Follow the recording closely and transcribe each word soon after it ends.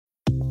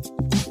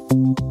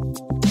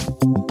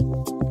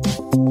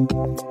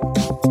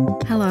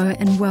Hello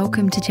and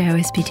welcome to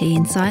JOSPT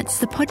Insights,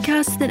 the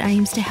podcast that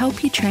aims to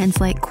help you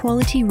translate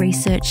quality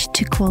research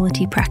to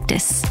quality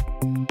practice.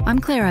 I'm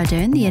Claire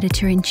Ardern, the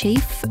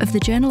Editor-in-Chief of the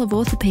Journal of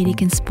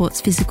Orthopaedic and Sports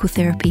Physical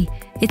Therapy.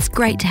 It's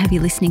great to have you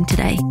listening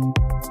today.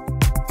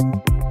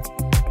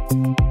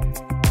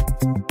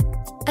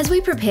 As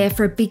we prepare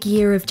for a big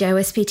year of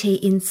JOSPT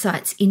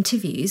Insights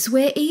interviews,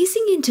 we're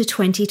easing into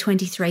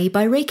 2023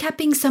 by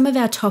recapping some of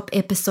our top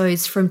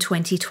episodes from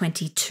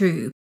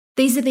 2022.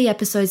 These are the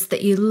episodes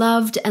that you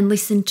loved and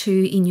listened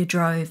to in your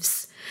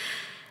droves.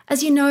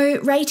 As you know,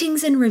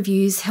 ratings and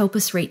reviews help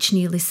us reach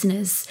new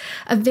listeners.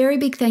 A very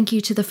big thank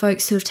you to the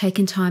folks who have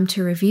taken time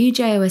to review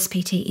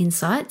JOSPT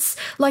Insights,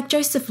 like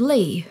Joseph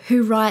Lee,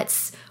 who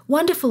writes,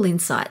 "Wonderful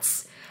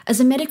insights. As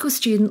a medical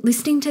student,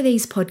 listening to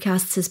these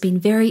podcasts has been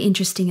very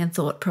interesting and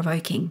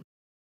thought-provoking."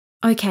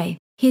 Okay,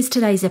 here's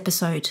today's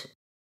episode.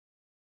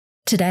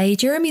 Today,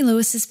 Jeremy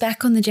Lewis is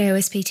back on the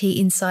JOSPT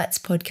Insights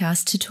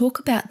podcast to talk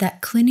about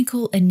that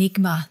clinical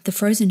enigma, the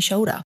frozen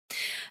shoulder.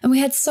 And we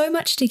had so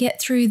much to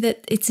get through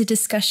that it's a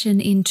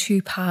discussion in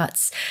two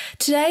parts.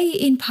 Today,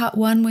 in part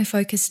one, we're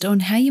focused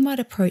on how you might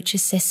approach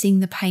assessing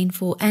the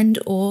painful and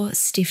or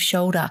stiff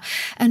shoulder.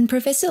 And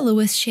Professor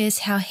Lewis shares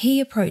how he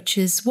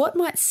approaches what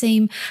might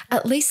seem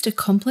at least a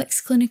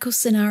complex clinical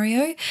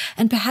scenario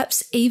and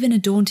perhaps even a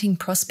daunting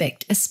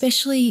prospect,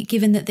 especially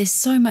given that there's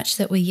so much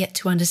that we're yet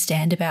to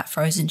understand about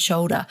frozen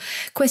shoulder.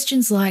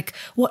 Questions like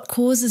what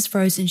causes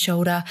frozen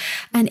shoulder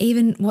and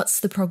even what's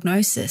the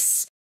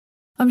prognosis.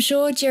 I'm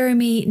sure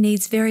Jeremy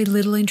needs very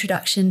little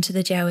introduction to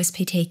the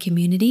JOSPT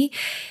community.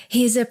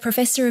 He is a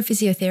professor of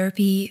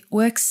physiotherapy,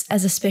 works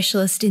as a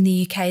specialist in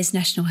the UK's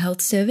National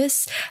Health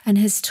Service, and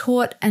has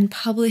taught and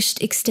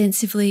published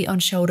extensively on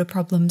shoulder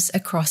problems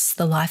across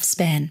the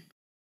lifespan.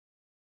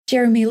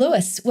 Jeremy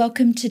Lewis,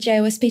 welcome to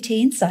JOSPT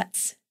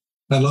Insights.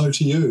 Hello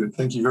to you.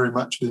 Thank you very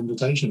much for the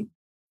invitation.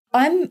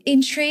 I'm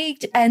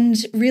intrigued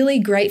and really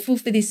grateful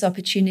for this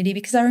opportunity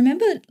because I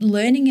remember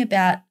learning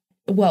about,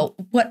 what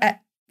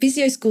at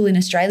physio school in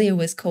Australia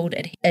was called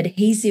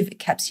adhesive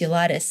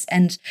capsulitis.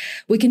 And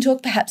we can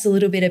talk perhaps a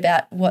little bit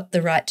about what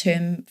the right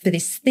term for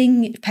this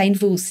thing,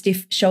 painful,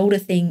 stiff shoulder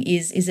thing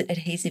is. Is it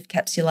adhesive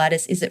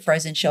capsulitis? Is it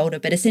frozen shoulder?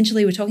 But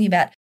essentially we're talking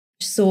about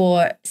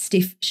sore,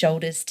 stiff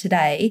shoulders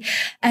today.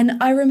 And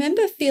I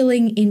remember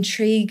feeling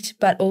intrigued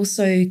but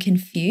also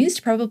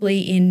confused,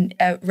 probably in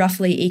a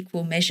roughly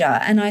equal measure.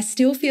 And I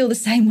still feel the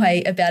same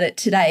way about it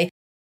today.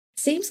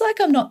 Seems like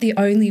I'm not the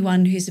only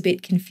one who's a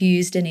bit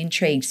confused and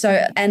intrigued.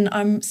 And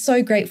I'm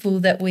so grateful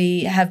that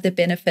we have the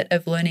benefit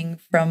of learning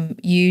from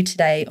you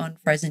today on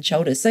frozen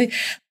shoulders. So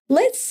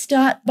let's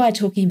start by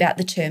talking about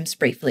the terms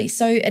briefly.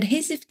 So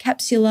adhesive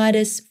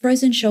capsulitis,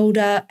 frozen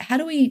shoulder, how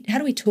do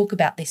we talk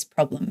about this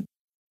problem?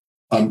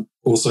 I'm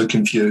also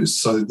confused.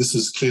 So this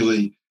is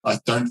clearly, I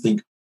don't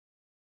think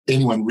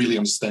anyone really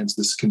understands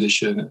this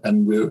condition,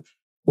 and we're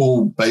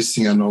all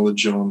basing our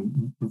knowledge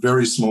on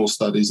very small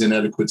studies,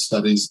 inadequate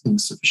studies,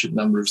 insufficient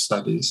number of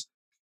studies.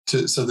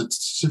 So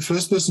the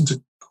first person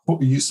to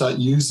start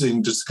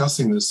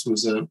discussing this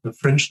was a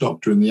French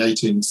doctor in the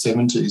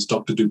 1870s,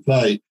 Dr.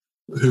 Duplay,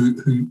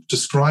 who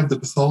described the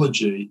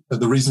pathology,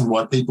 the reason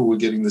why people were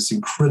getting this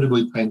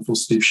incredibly painful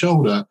stiff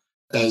shoulder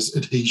as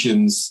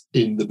adhesions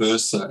in the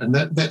bursa. And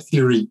that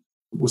theory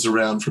was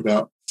around for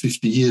about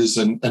 50 years.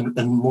 And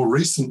more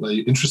recently,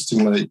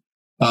 interestingly,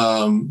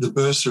 the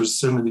bursa is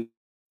certainly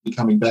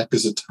coming back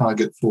as a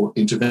target for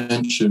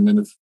intervention.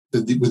 And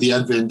with the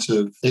advent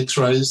of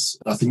X-rays,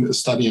 I think a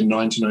study in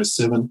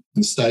 1907 in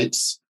the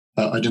States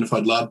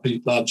identified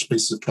large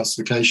pieces of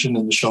calcification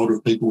in the shoulder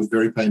of people with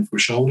very painful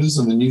shoulders.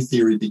 And the new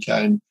theory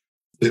became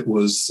it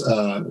was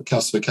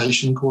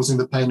calcification causing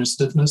the pain and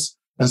stiffness.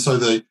 And so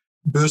the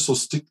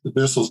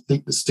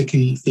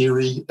sticky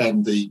theory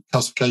and the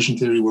calcification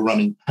theory were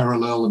running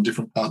parallel in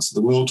different parts of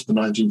the world to the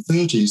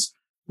 1930s,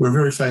 where a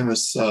very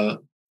famous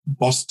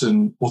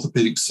Boston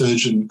orthopedic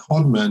surgeon,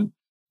 Codman,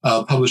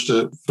 published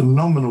a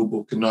phenomenal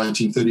book in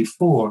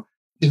 1934.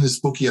 In this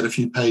book, he had a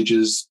few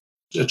pages,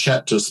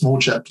 a small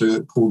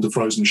chapter called The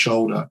Frozen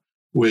Shoulder,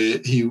 where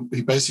he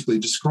basically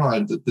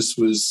described that this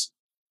was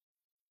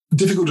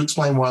difficult to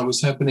explain why it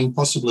was happening.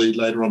 Possibly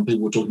later on,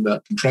 people were talking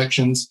about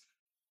contractions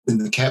in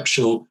the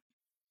capsule.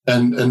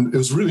 And it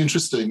was really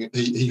interesting.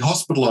 He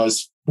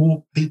hospitalized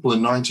 4 people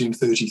in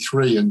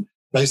 1933 and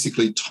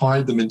basically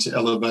tied them into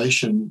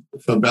elevation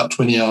for about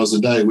 20 hours a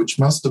day, which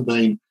must have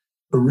been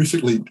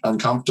horrifically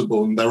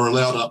uncomfortable. And they were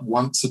allowed up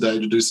once a day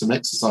to do some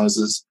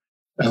exercises.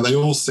 And they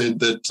all said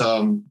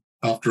that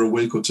after a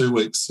week or 2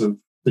 weeks of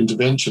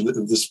intervention,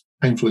 of this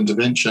painful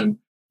intervention,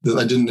 that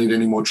they didn't need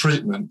any more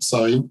treatment.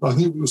 So I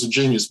think he was a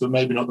genius, but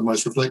maybe not the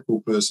most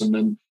reflectful person.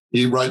 And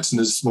he writes in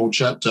his small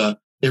chapter,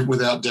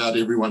 without doubt,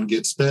 everyone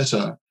gets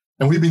better.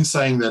 And we've been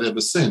saying that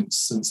ever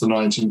since the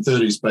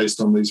 1930s,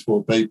 based on these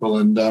 4 people.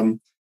 And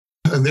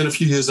then a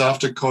few years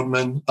after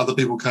Codman, other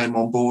people came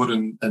on board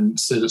and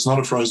said it's not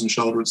a frozen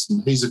shoulder, it's an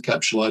adhesive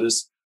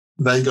capsulitis.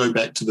 They go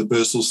back to the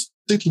bursal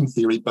sticking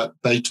theory, but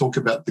they talk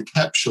about the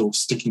capsule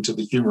sticking to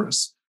the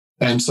humerus.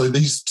 And so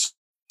these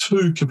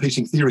two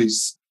competing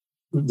theories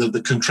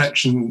the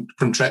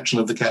contraction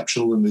of the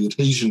capsule and the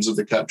adhesions of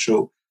the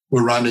capsule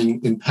were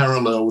running in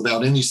parallel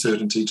without any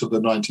certainty to the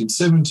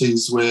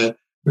 1970s, where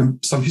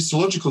some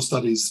histological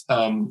studies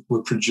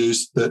were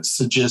produced that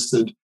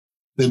suggested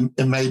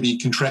there may be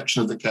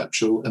contraction of the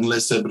capsule and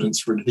less evidence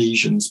for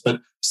adhesions.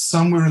 But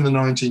somewhere in the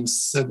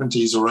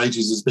 1970s or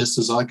 80s, as best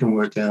as I can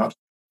work out,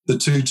 the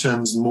two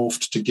terms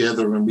morphed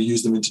together and we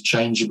use them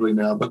interchangeably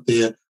now, but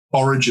their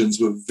origins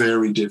were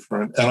very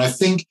different. And I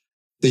think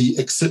the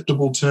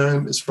acceptable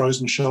term is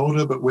frozen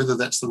shoulder, but whether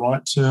that's the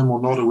right term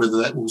or not, or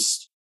whether that will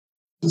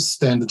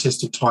stand the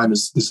test of time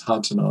is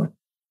hard to know.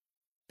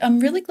 I'm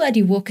really glad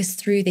you walk us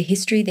through the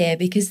history there,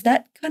 because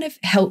that kind of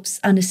helps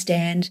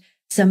understand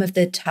some of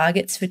the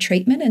targets for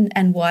treatment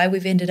and why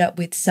we've ended up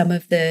with some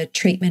of the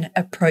treatment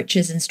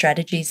approaches and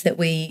strategies that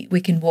we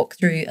can walk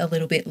through a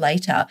little bit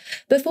later.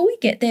 Before we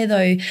get there,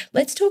 though,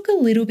 let's talk a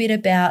little bit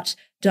about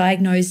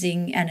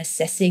diagnosing and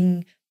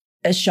assessing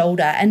a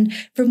shoulder. And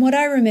from what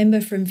I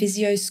remember from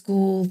physio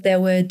school,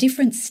 there were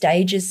different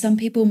stages. Some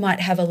people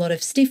might have a lot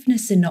of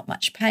stiffness and not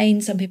much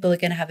pain. Some people are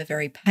going to have a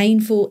very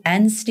painful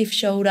and stiff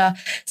shoulder.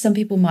 Some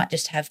people might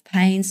just have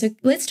pain. So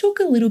let's talk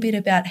a little bit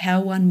about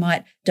how one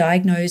might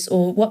diagnose,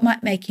 or what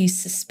might make you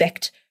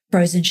suspect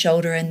frozen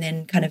shoulder, and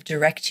then kind of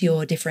direct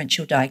your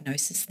differential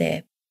diagnosis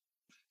there.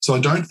 So I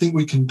don't think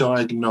we can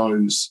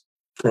diagnose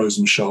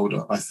frozen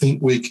shoulder. I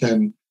think we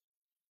can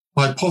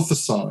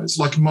hypothesize,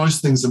 like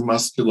most things in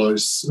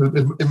musculose,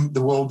 in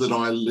the world that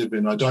I live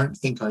in. I don't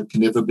think I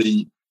can ever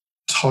be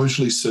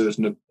totally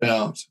certain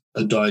about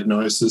a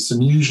diagnosis.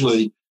 And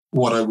usually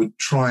what I would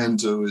try and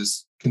do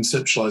is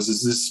conceptualize,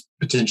 is this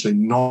potentially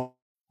not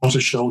a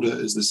shoulder?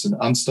 Is this an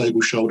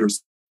unstable shoulder?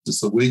 Is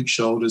this a weak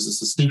shoulder? Is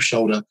this a stiff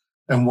shoulder?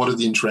 And what are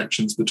the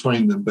interactions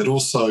between them? But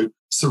also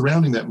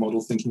surrounding that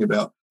model, thinking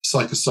about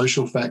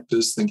psychosocial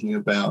factors, thinking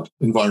about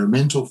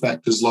environmental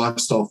factors,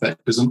 lifestyle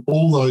factors, and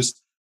all those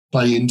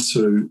play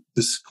into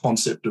this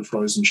concept of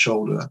frozen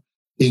shoulder.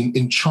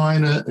 In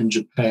China and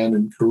Japan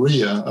and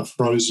Korea, a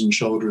frozen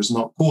shoulder is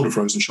not called a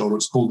frozen shoulder,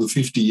 it's called the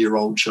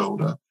 50-year-old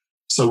shoulder.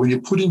 So when you're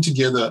putting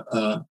together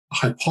a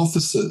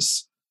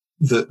hypothesis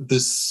that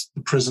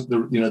the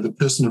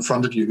person in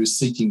front of you who's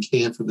seeking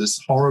care for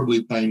this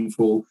horribly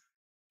painful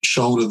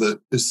shoulder that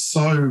is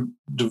so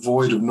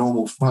devoid of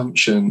normal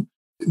function,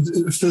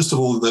 first of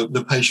all,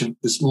 the patient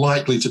is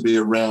likely to be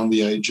around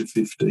the age of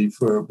 50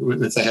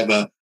 if they have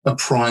a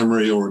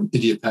primary or an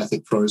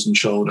idiopathic frozen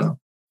shoulder.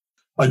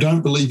 I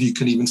don't believe you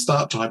can even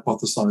start to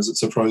hypothesize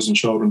it's a frozen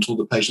shoulder until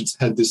the patient's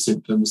had their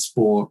symptoms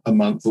for a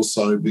month or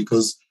so,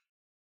 because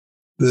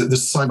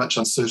there's so much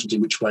uncertainty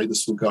which way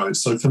this will go.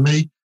 So for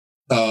me,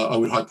 I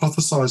would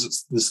hypothesize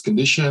it's this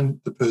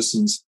condition. The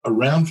person's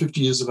around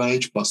 50 years of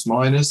age, plus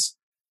minus.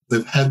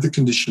 They've had the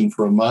condition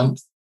for a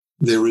month.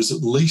 There is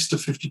at least a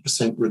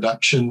 50%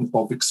 reduction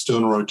of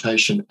external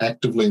rotation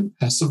actively and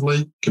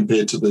passively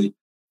compared to the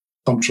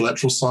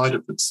contralateral side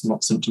if it's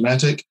not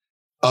symptomatic.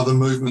 Other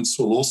movements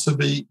will also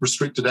be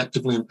restricted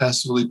actively and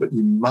passively, but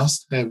you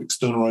must have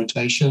external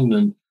rotation,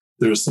 and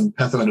there are some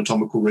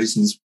pathoanatomical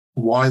reasons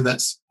why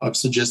I've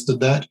suggested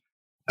that.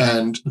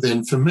 And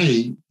then for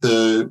me,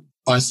 the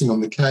icing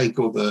on the cake,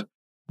 or the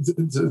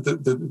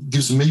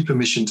gives me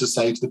permission to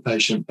say to the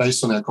patient,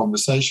 based on our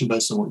conversation,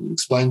 based on what you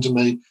explained to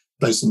me,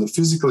 based on the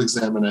physical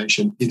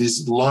examination, it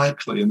is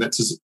likely, and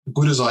that's as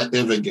good as I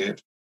ever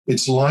get,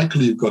 it's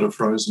likely you've got a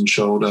frozen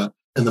shoulder.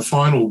 And the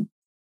final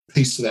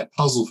piece to that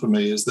puzzle for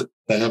me is that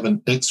they have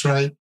an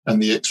X-ray,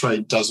 and the X-ray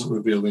doesn't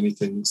reveal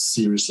anything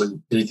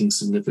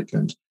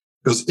significant.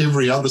 Because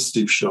every other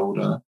stiff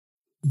shoulder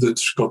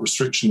that's got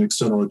restriction,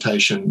 external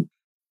rotation,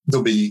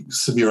 there'll be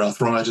severe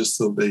arthritis,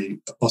 there'll be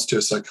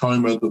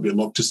osteosarcoma, there'll be a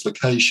lock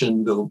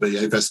dislocation, there'll be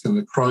avascular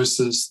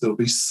necrosis, there'll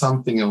be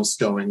something else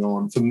going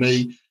on. For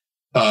me,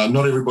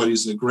 not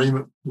everybody's in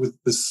agreement with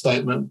this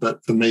statement,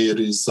 but for me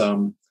it is,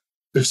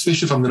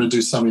 especially if I'm going to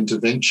do some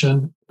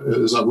intervention.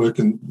 As I work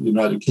in the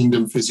United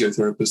Kingdom,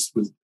 physiotherapists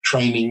with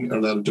training are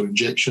allowed to do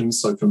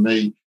injections. So for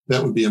me,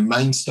 that would be a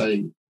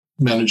mainstay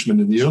management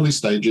in the early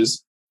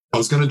stages. If I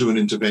was going to do an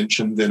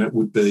intervention, then it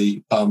would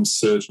be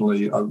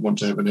certainly I would want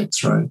to have an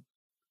X-ray.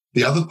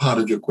 The other part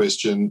of your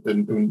question,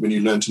 and when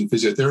you learnt in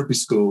physiotherapy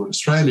school in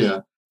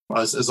Australia,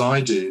 as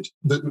I did,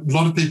 a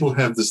lot of people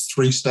have this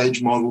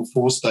 3-stage model,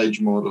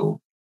 4-stage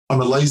model.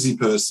 I'm a lazy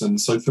person.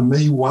 So for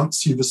me,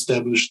 once you've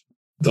established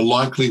the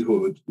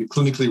likelihood, you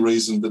clinically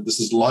reasoned that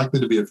this is likely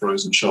to be a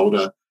frozen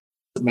shoulder,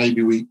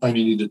 maybe we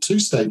only need a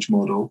 2-stage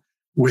model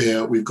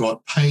where we've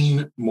got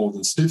pain more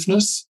than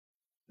stiffness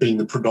being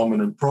the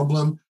predominant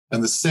problem,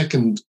 and the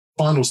second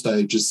final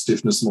stage is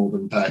stiffness more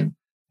than pain.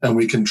 And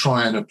we can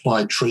try and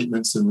apply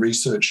treatments and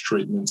research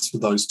treatments for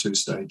those 2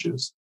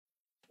 stages.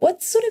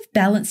 What sort of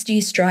balance do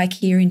you strike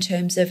here in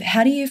terms of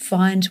how do you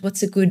find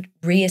what's a good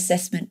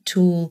reassessment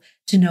tool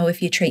to know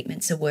if your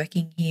treatments are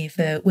working here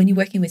for when you're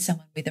working with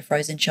someone with a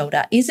frozen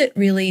shoulder? Is it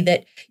really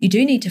that you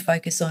do need to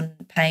focus on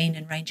pain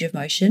and range of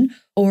motion,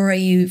 or are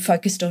you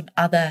focused on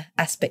other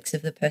aspects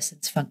of the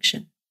person's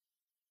function?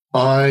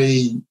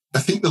 I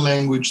think the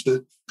language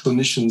that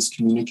clinicians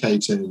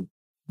communicate in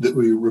that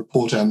we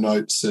report our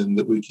notes and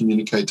that we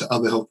communicate to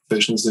other health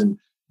professionals in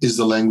is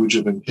the language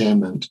of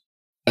impairment.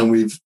 And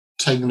we've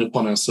taken it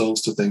upon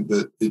ourselves to think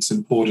that it's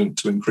important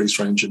to increase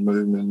range of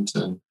movement.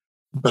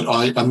 But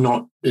I'm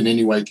not in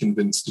any way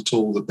convinced at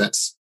all that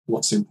that's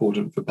what's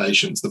important for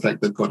patients. The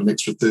fact they've got an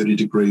extra 30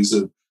 degrees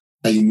of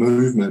a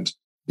movement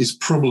is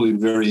probably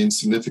very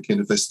insignificant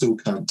if they still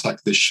can't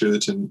tuck their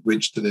shirt and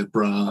reach to their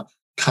bra,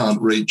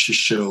 can't reach a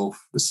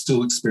shelf, are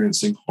still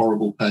experiencing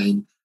horrible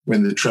pain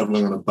when they're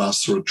travelling on a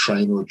bus or a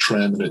train or a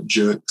tram and it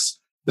jerks.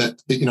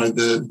 That,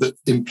 the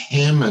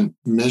impairment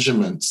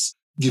measurements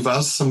give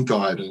us some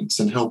guidance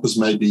and help us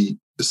maybe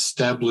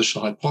establish a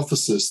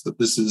hypothesis that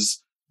this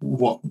is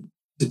what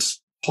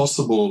it's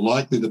possible or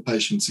likely the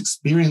patient's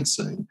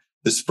experiencing,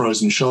 this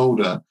frozen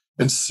shoulder.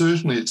 And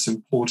certainly it's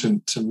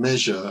important to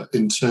measure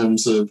in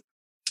terms of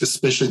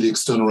especially the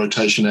external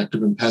rotation,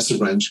 active and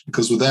passive range,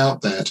 because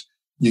without that,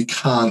 you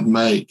can't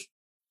make,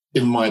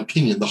 in my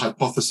opinion, the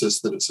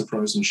hypothesis that it's a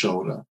frozen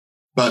shoulder.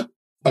 But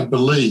I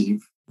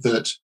believe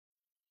that,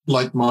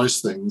 like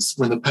most things,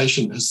 when the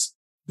patient is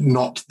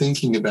not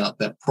thinking about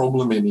that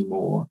problem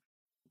anymore,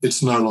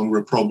 it's no longer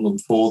a problem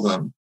for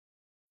them.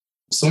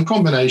 So a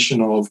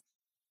combination of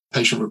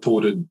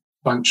patient-reported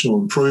functional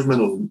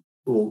improvement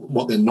or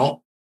what they're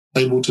not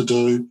able to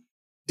do,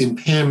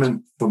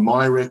 impairment for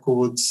my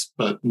records,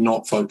 but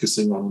not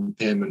focusing on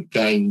impairment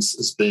gains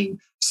as being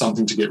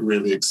something to get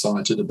really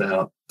excited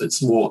about.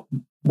 It's more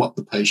what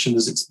the patient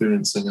is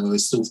experiencing, and are they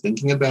still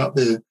thinking about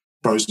their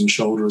frozen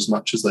shoulder as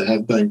much as they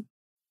have been.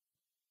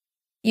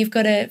 You've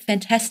got a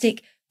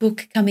fantastic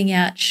book coming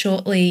out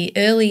shortly,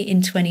 early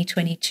in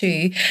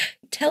 2022.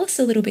 Tell us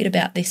a little bit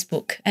about this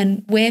book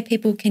and where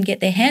people can get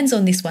their hands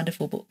on this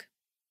wonderful book.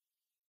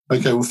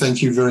 Okay, well,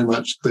 thank you very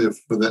much, Claire,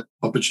 for that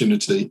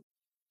opportunity.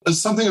 It's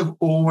something I've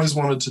always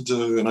wanted to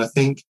do, and I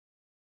think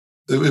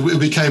it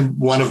became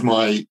one of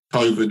my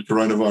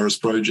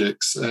coronavirus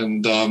projects.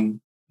 And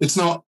it's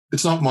not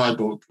my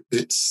book.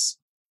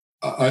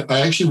 I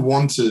actually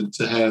wanted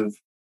to have,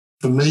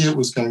 for me, it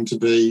was going to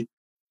be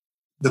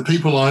the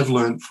people I've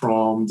learned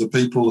from, the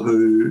people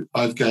who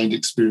I've gained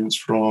experience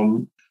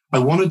from. I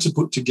wanted to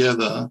put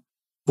together a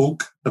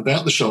book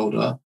about the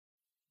shoulder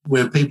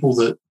where people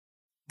that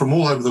from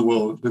all over the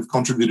world who've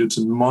contributed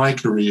to my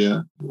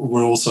career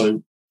were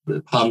also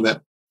part of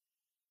that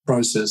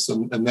process.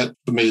 And that,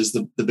 for me, is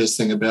the best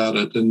thing about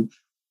it. And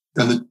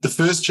the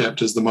first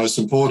chapter is the most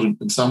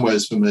important in some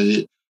ways for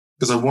me,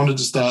 because I wanted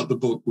to start the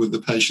book with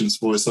the patient's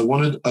voice. I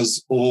wanted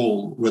us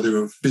all, whether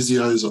we're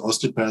physios or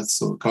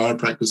osteopaths or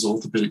chiropractors, or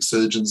orthopedic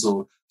surgeons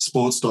or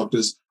sports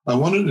doctors, I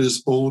wanted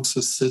us all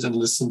to sit and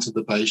listen to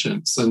the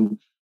patients. And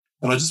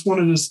I just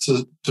wanted us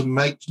to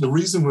make, the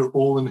reason we're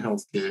all in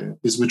healthcare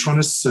is we're trying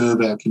to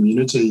serve our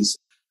communities.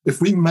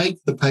 If we make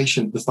the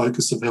patient the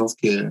focus of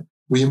healthcare,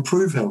 we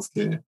improve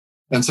healthcare.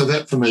 And so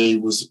that for me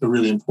was a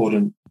really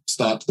important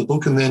start to the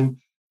book. And then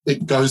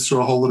it goes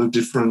through a whole lot of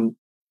different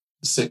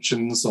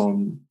sections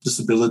on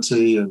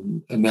disability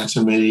and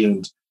anatomy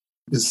and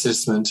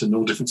assessment and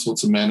all different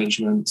sorts of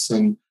managements.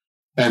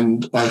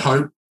 And I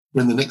hope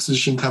when the next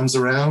edition comes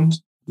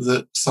around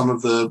that some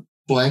of the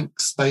blank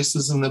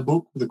spaces in the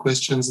book, the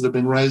questions that have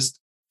been raised,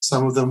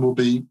 some of them will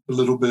be a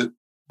little bit,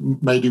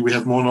 maybe we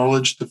have more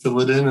knowledge to fill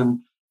it in.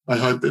 And I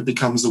hope it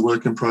becomes a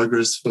work in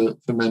progress for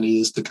many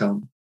years to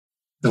come.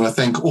 And I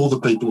thank all the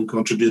people who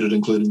contributed,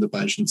 including the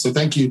patients. So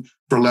thank you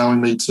for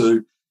allowing me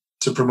to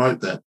promote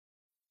that.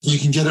 You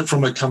can get it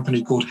from a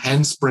company called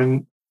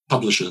Handspring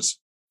Publishers.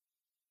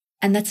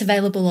 And that's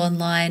available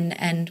online,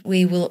 and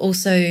we will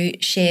also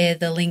share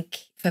the link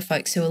for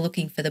folks who are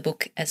looking for the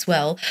book as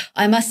well.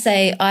 I must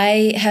say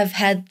I have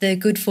had the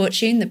good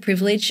fortune, the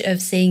privilege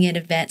of seeing an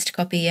advanced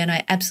copy, and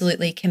I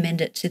absolutely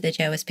commend it to the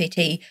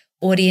JOSPT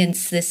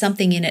audience. There's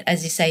something in it,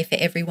 as you say, for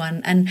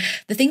everyone. And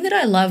the thing that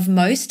I love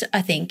most,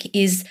 I think,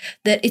 is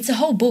that it's a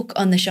whole book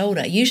on the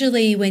shoulder.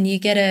 Usually when you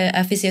get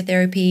a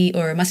physiotherapy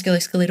or a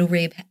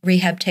musculoskeletal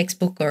rehab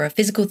textbook or a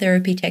physical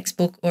therapy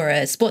textbook or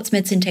a sports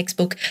medicine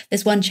textbook,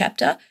 there's one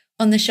chapter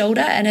on the shoulder.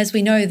 And as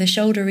we know, the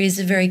shoulder is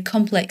a very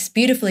complex,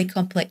 beautifully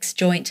complex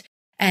joint.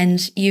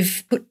 And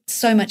you've put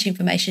so much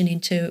information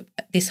into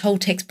this whole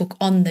textbook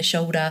on the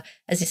shoulder,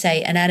 as you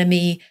say,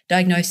 anatomy,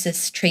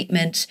 diagnosis,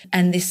 treatment,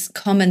 and this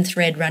common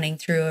thread running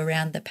through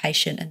around the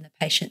patient and the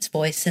patient's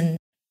voice. And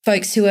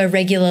folks who are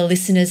regular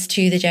listeners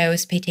to the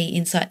JOSPT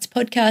Insights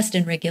podcast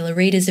and regular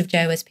readers of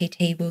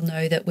JOSPT will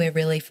know that we're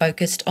really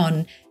focused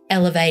on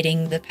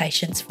elevating the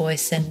patient's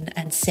voice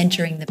and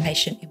centering the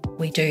patient in what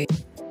we do.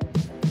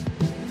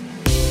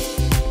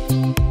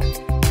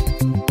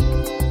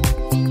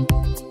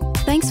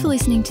 Thanks for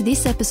listening to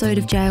this episode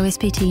of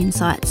JOSPT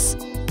Insights.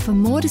 For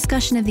more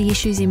discussion of the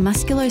issues in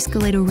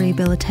musculoskeletal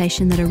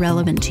rehabilitation that are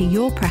relevant to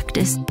your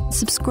practice,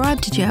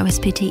 subscribe to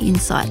JOSPT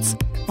Insights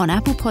on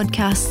Apple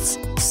Podcasts,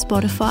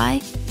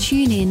 Spotify,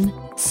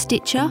 TuneIn,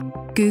 Stitcher,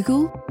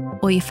 Google,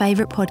 or your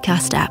favourite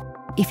podcast app.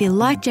 If you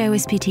like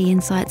JOSPT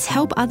Insights,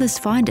 help others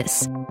find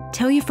us.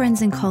 Tell your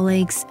friends and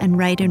colleagues and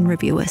rate and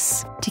review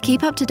us. To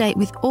keep up to date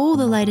with all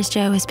the latest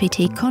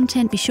JOSPT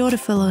content, be sure to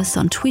follow us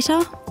on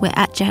Twitter, we're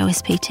at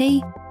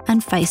JOSPT,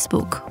 and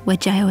Facebook, we're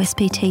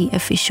JOSPT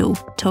Official.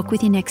 Talk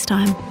with you next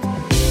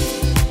time.